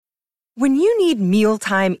When you need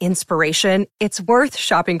mealtime inspiration, it's worth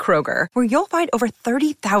shopping Kroger, where you'll find over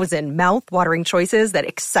 30,000 mouth-watering choices that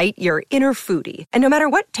excite your inner foodie. And no matter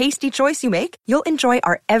what tasty choice you make, you'll enjoy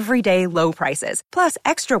our everyday low prices, plus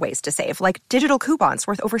extra ways to save, like digital coupons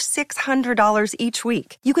worth over $600 each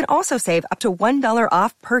week. You can also save up to $1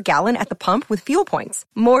 off per gallon at the pump with fuel points.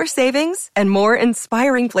 More savings and more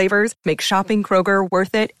inspiring flavors make shopping Kroger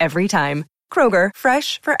worth it every time. Kroger,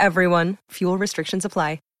 fresh for everyone. Fuel restrictions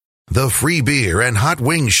apply. The Free Beer and Hot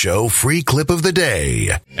Wings Show free clip of the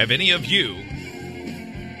day. Have any of you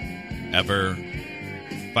ever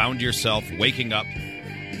found yourself waking up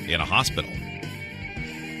in a hospital?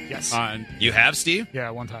 Yes. You have, Steve?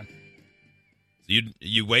 Yeah, one time.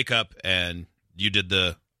 You wake up and you did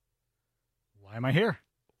the... Why am I here?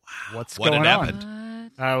 Wow. What's what going had on?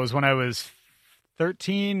 happened? It was when I was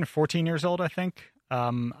 13, 14 years old, I think.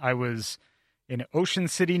 I was in Ocean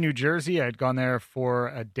City, New Jersey. I had gone there for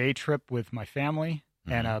a day trip with my family,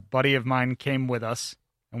 and a buddy of mine came with us,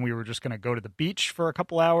 and we were just going to go to the beach for a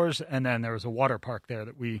couple hours, and then there was a water park there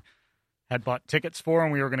that we had bought tickets for,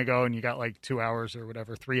 and we were going to go, and you got like 2 hours or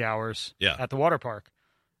whatever, 3 hours at the water park.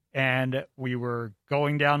 And we were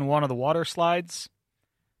going down one of the water slides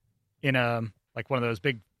in a like one of those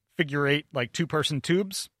big figure eight, like two-person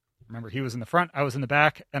tubes. Remember, he was in the front, I was in the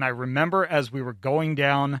back, and I remember as we were going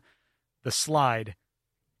down the slide,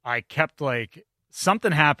 I kept like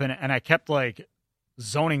something happened, and I kept like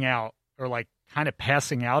zoning out or like kind of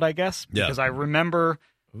passing out, I guess, because I remember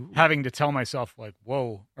having to tell myself like,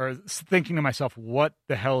 whoa, or thinking to myself, what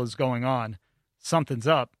the hell is going on? Something's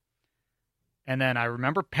up. And then I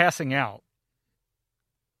remember passing out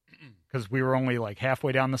because we were only like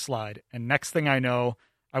halfway down the slide. And next thing I know,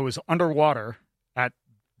 I was underwater at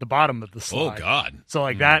the bottom of the slide. Oh, God. So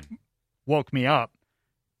like that woke me up.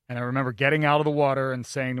 And I remember getting out of the water and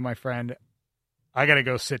saying to my friend, I got to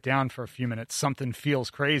go sit down for a few minutes. Something feels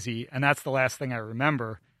crazy. And that's the last thing I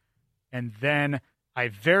remember. And then I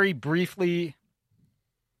very briefly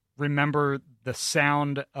remember the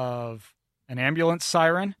sound of an ambulance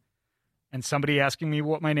siren and somebody asking me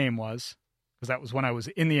what my name was, because that was when I was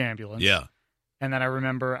in the ambulance. Yeah. And then I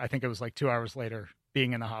remember, I think it was like 2 hours later,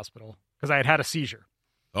 being in the hospital because I had had a seizure.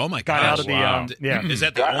 Oh, my Got gosh. out of the, yeah. Is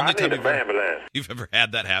that the only time you've ever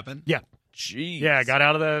had that happen? Yeah. Jeez. Yeah, I got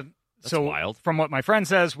out of the... That's wild. From what my friend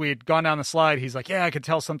says, we had gone down the slide. He's like, yeah, I could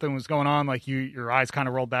tell something was going on. Like your eyes kind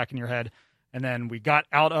of rolled back in your head. And then we got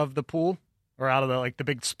out of the pool or out of the like the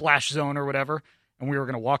big splash zone or whatever. And we were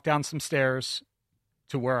going to walk down some stairs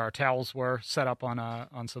to where our towels were set up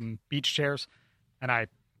on some beach chairs. And I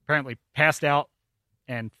apparently passed out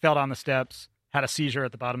and fell down the steps, had a seizure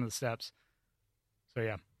at the bottom of the steps. So,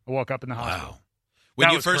 yeah, I woke up in the hospital. Wow. When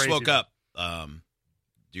That you was first crazy. woke up, I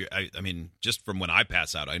mean, just from when I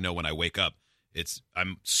pass out, I know when I wake up,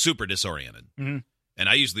 I'm super disoriented. Mm-hmm. And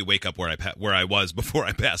I usually wake up where I was before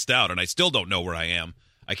I passed out, and I still don't know where I am.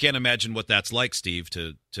 I can't imagine what that's like, Steve,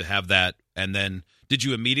 to have that. And then, did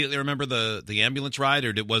you immediately remember the ambulance ride,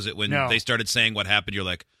 or was it when they started saying what happened, you're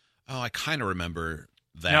like, oh, I kind of remember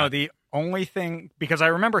that? No, the only thing, because I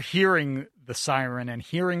remember hearing the siren and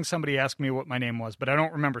hearing somebody ask me what my name was, but I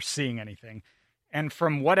don't remember seeing anything. And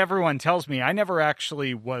from what everyone tells me, I never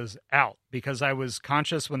actually was out because I was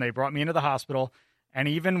conscious when they brought me into the hospital. And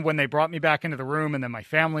even when they brought me back into the room and then my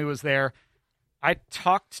family was there, I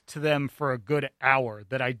talked to them for a good hour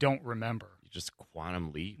that I don't remember. You just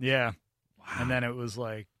quantum leap. Yeah. Wow. And then it was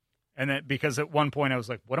like, and then because at one point I was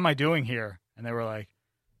like, what am I doing here? And they were like,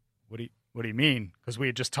 what do you mean? Because we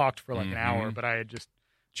had just talked for like an hour, but I had just,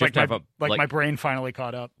 my brain finally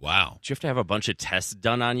caught up. Wow. Did you have to have a bunch of tests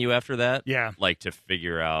done on you after that? Yeah. Like to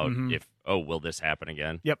figure out if, will this happen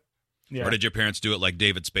again? Yep. Yeah. Or did your parents do it like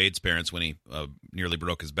David Spade's parents when he nearly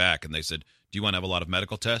broke his back, and they said, do you want to have a lot of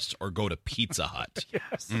medical tests or go to Pizza Hut?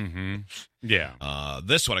 Yes. Mm-hmm. Yeah.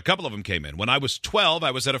 This one, a couple of them came in. When I was 12,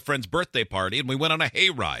 I was at a friend's birthday party, and we went on a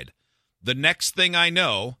hayride. The next thing I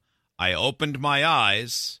know, I opened my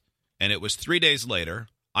eyes, and it was 3 days later.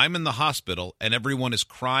 I'm in the hospital, and everyone is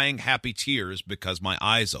crying happy tears because my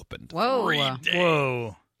eyes opened. Whoa. 3 days.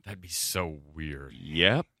 Whoa. That'd be so weird.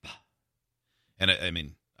 Yep. And I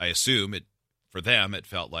mean, I assume for them, it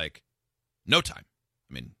felt like no time.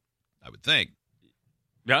 I mean, I would think.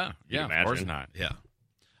 Yeah. You Yeah. Of course imagine. not.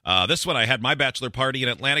 Yeah. This one, I had my bachelor party in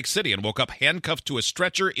Atlantic City and woke up handcuffed to a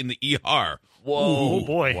stretcher in the ER. Whoa. Oh,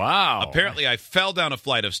 boy. Wow. Apparently, I fell down a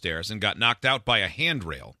flight of stairs and got knocked out by a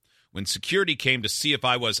handrail. When security came to see if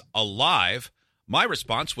I was alive, my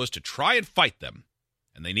response was to try and fight them,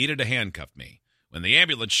 and they needed to handcuff me. When the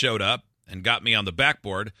ambulance showed up and got me on the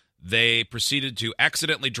backboard, they proceeded to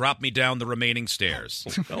accidentally drop me down the remaining stairs.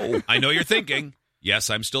 I know you're thinking, yes,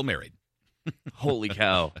 I'm still married. Holy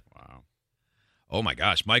cow. Wow. Oh, my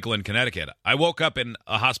gosh. Michael in Connecticut. I woke up in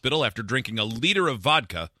a hospital after drinking a liter of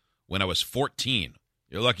vodka when I was 14.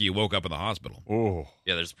 You're lucky you woke up in the hospital. Oh,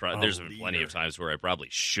 Yeah, there's been plenty of times where I probably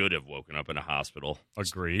should have woken up in a hospispital.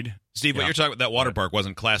 agreed. Steve, what you're talking about, that water park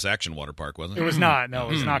wasn't Class Action Water Park, was it? It was not. No,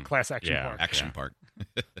 it was not Class Action Yeah. Park. Action Park.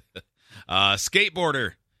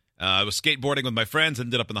 Skateboarder. I was skateboarding with my friends,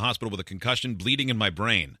 ended up in the hospital with a concussion, bleeding in my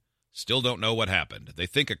brain. Still don't know what happened. They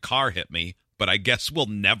think a car hit me, but I guess we'll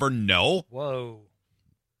never know. Whoa.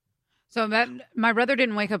 So my brother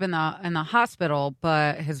didn't wake up in the hospital,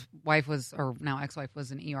 but his wife was, or now ex-wife,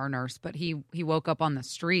 was an ER nurse. But he woke up on the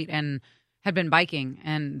street and had been biking,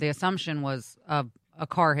 and the assumption was a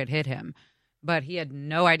car had hit him. But he had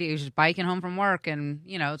no idea. He was just biking home from work, and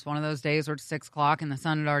it's one of those days where it's 6 o'clock and the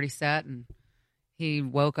sun had already set, and he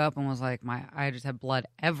woke up and was like, I just have blood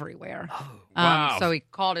everywhere. Wow. So he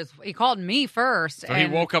called me first. So he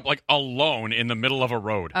woke up like alone in the middle of a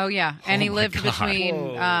road. Oh yeah, and he my lived God.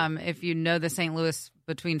 between. If you know the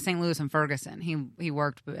between St. Louis and Ferguson, he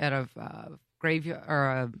worked at a graveyard or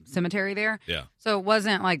a cemetery there. Yeah. So it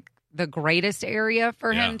wasn't like the greatest area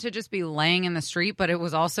for him to just be laying in the street, but it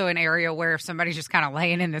was also an area where if somebody's just kind of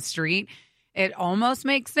laying in the street, it almost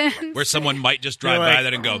makes sense. Where someone might just drive You're like, by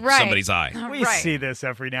that and go, Right. somebody's eye. We see this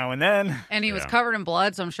every now and then. And he was Yeah. covered in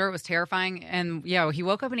blood, so I'm sure it was terrifying. And he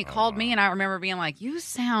woke up and he called me, and I remember being like, "You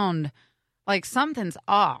sound like something's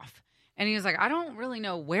off." And he was like, "I don't really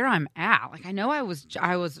know where I'm at. Like, I know I was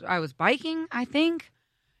biking, I think."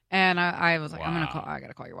 And I was like, I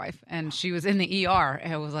gotta call your wife. And she was in the ER.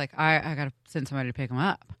 And I was like, I gotta send somebody to pick him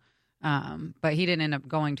up. But he didn't end up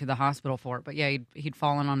going to the hospital for it. But yeah, he'd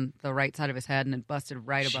fallen on the right side of his head and it busted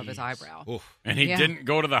right above his eyebrow. Oof. And he Yeah. didn't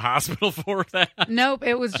go to the hospital for that? Nope,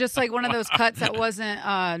 it was just like one of those cuts that wasn't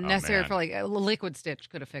necessary man. for like a liquid stitch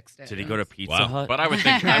could have fixed it. Did he go to Pizza Wow. Hut? But I would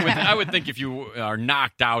think I would think if you are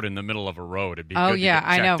knocked out in the middle of a road, it'd be Oh good to yeah, get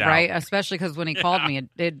I know, checked out. right? Especially because when he called me,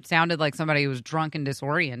 it sounded like somebody who was drunk and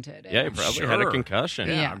disoriented. Yeah, he probably had a Sure. concussion.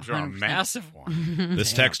 Yeah, Yeah, I'm sure a 100%. massive one.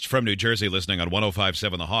 This text from New Jersey listening on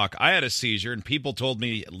 105.7 The Hawk. I had a seizure, and people told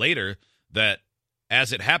me later that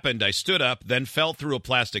as it happened, I stood up, then fell through a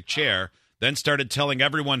plastic chair, then started telling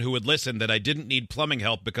everyone who would listen that I didn't need plumbing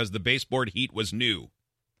help because the baseboard heat was new.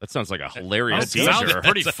 That sounds like a hilarious That sounds seizure.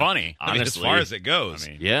 pretty funny. I mean, as Honestly. far as it goes.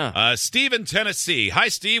 I mean, Yeah. Steve in Tennessee. Hi,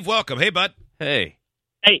 Steve. Welcome. Hey, bud. Hey.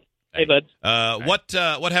 Hey, bud.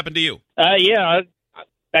 What happened to you?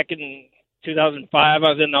 Back in 2005, I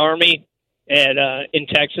was in the Army in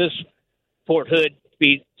Texas, Fort Hood, to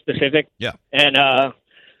be specific. Yeah. And I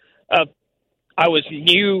was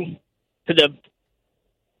new to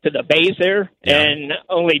the base there, and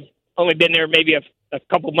only been there maybe a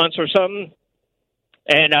couple months or something.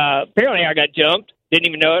 And apparently, I got jumped. Didn't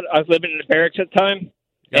even know it. I was living in the barracks at the time,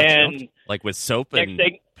 Got and jumped? Like with soap next and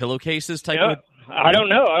thing, pillowcases type no, of... I don't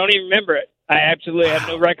know. I don't even remember it. I absolutely have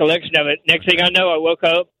no recollection of it. Next thing I know, I woke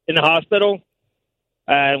up in the hospital,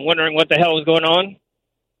 wondering what the hell was going on.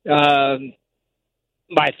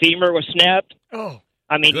 My femur was snapped. Oh.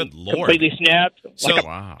 I mean, Good Lord. completely snapped. So, like a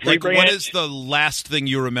wow. tree like, what branch. is the last thing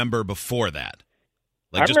you remember before that?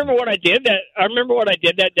 Like I just- remember what I did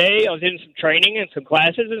that day. I was in some training and some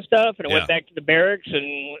classes and stuff, and I Yeah. went back to the barracks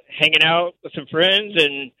and hanging out with some friends.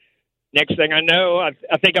 And next thing I know,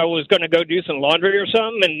 I think I was going to go do some laundry or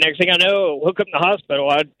something. And next thing I know, hook up in the hospital.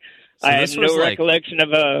 I had this no was like- recollection of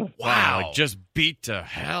Wow. Like just beat to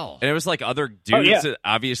hell. And it was like other dudes, Oh, yeah.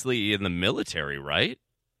 obviously in the military, right?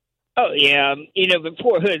 Oh yeah, but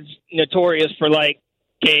Fort Hood's notorious for like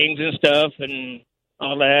gangs and stuff and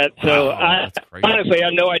all that. So Wow, that's crazy. honestly, I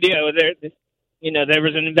have no idea. There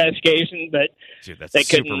was an investigation, but Dude, that's They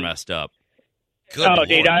super couldn't- messed up. Good oh, Lord.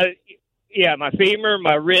 dude, my femur,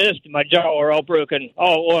 my wrist, and my jaw were all broken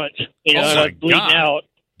all at once. Oh, and I my was bleeding God. out.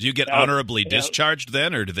 Do you get Yeah. honorably Yeah. discharged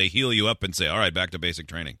then, or do they heal you up and say, all right, back to basic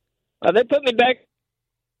training? They put me back.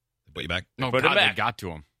 They put you back? No, Put him God, they back. got to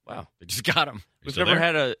him. Wow. They just got him. You We've still never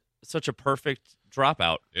there? had such a perfect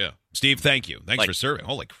dropout. Yeah. Steve, thank you. Thanks Like- for serving.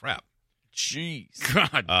 Holy crap. Jeez.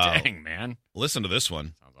 God Oh. dang, man. Listen to this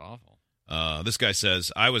one. Sounds awful. This guy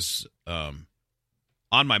says, I was on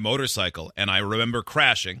my motorcycle, and I remember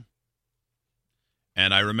crashing,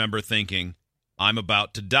 and I remember thinking, I'm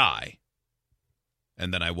about to die.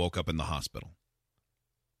 And then I woke up in the hospital.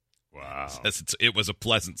 Wow. It was a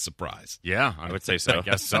pleasant surprise. Yeah, I would say so. I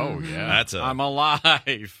guess so, yeah. That's I'm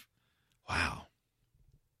alive. Wow.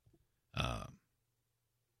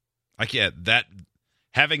 I can't,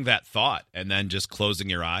 having that thought and then just closing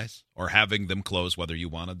your eyes or having them close whether you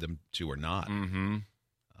wanted them to or not. Mm-hmm.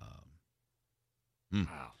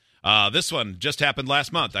 This one just happened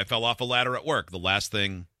last month. I fell off a ladder at work. The last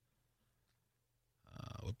thing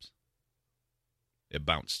Whoops. It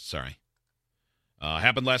bounced. Sorry.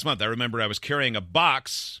 Happened last month. I remember I was carrying a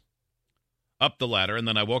box up the ladder, and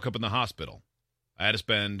then I woke up in the hospital.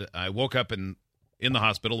 I woke up in the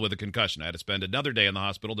hospital with a concussion. I had to spend another day in the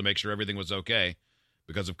hospital to make sure everything was okay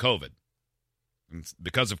because of COVID. And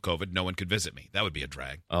because of COVID, no one could visit me. That would be a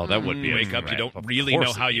drag. Oh, that would be You a wake up, drag. you don't Of really course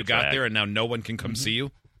know how it'd be you a got drag. there, and now no one can come see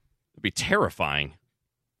you. It'd be terrifying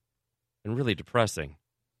and really depressing.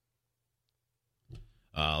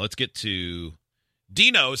 Let's get to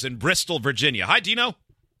Dino's in Bristol, Virginia. Hi, Dino.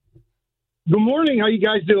 Good morning. How you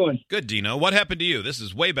guys doing? Good, Dino. What happened to you? This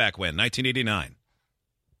is way back when, 1989.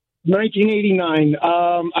 1989.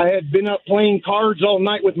 I had been up playing cards all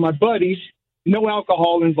night with my buddies. No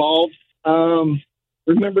alcohol involved.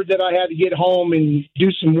 Remembered that I had to get home and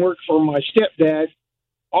do some work for my stepdad.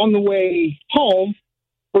 On the way home,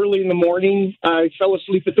 early in the morning, I fell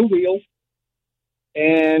asleep at the wheel,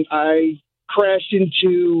 and I crashed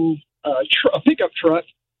into a pickup truck,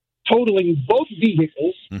 totaling both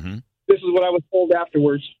vehicles. Mm-hmm. This is what I was told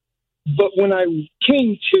afterwards. But when I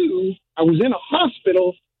came to, I was in a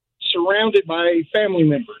hospital surrounded by family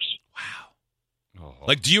members. Wow.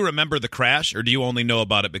 Like, do you remember the crash, or do you only know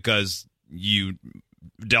about it because you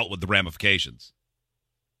dealt with the ramifications?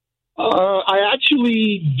 I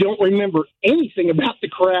actually don't remember anything about the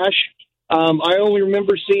crash. I only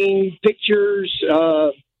remember seeing pictures.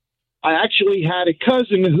 I actually had a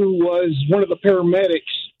cousin who was one of the paramedics.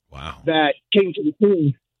 Wow. That came to the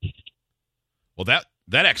scene. Well, that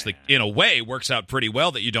actually, in a way, works out pretty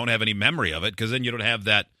well that you don't have any memory of it, because then you don't have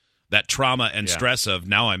that trauma and stress of,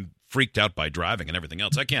 now I'm freaked out by driving and everything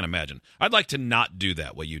else. I can't imagine. I'd like to not do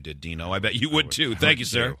that, what you did, Dino. I bet you would, too. Thank you,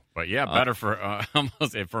 sir. But yeah, better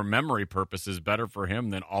for memory purposes, better for him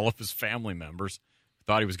than all of his family members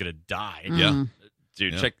thought he was going to die. Yeah.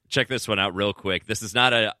 Dude, Yeah. check this one out real quick. This is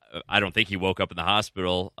not I don't think he woke up in the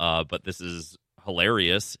hospital, but this is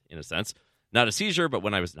hilarious in a sense. Not a seizure, but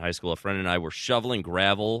when I was in high school, a friend and I were shoveling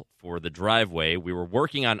gravel for the driveway. We were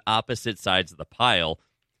working on opposite sides of the pile.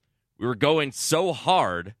 We were going so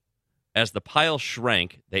hard, as the pile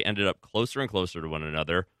shrank, they ended up closer and closer to one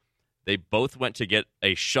another. They both went to get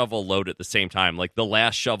a shovel load at the same time, like the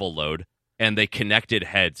last shovel load, and they connected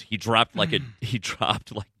heads. He dropped like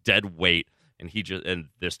dead weight, and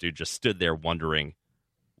this dude just stood there wondering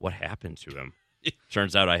what happened to him.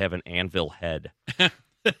 Turns out I have an anvil head.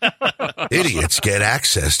 Idiots get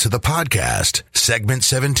access to the podcast, segment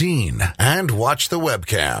 17, and watch the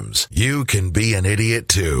webcams. You can be an idiot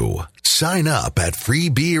too. Sign up at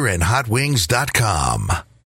freebeerandhotwings.com.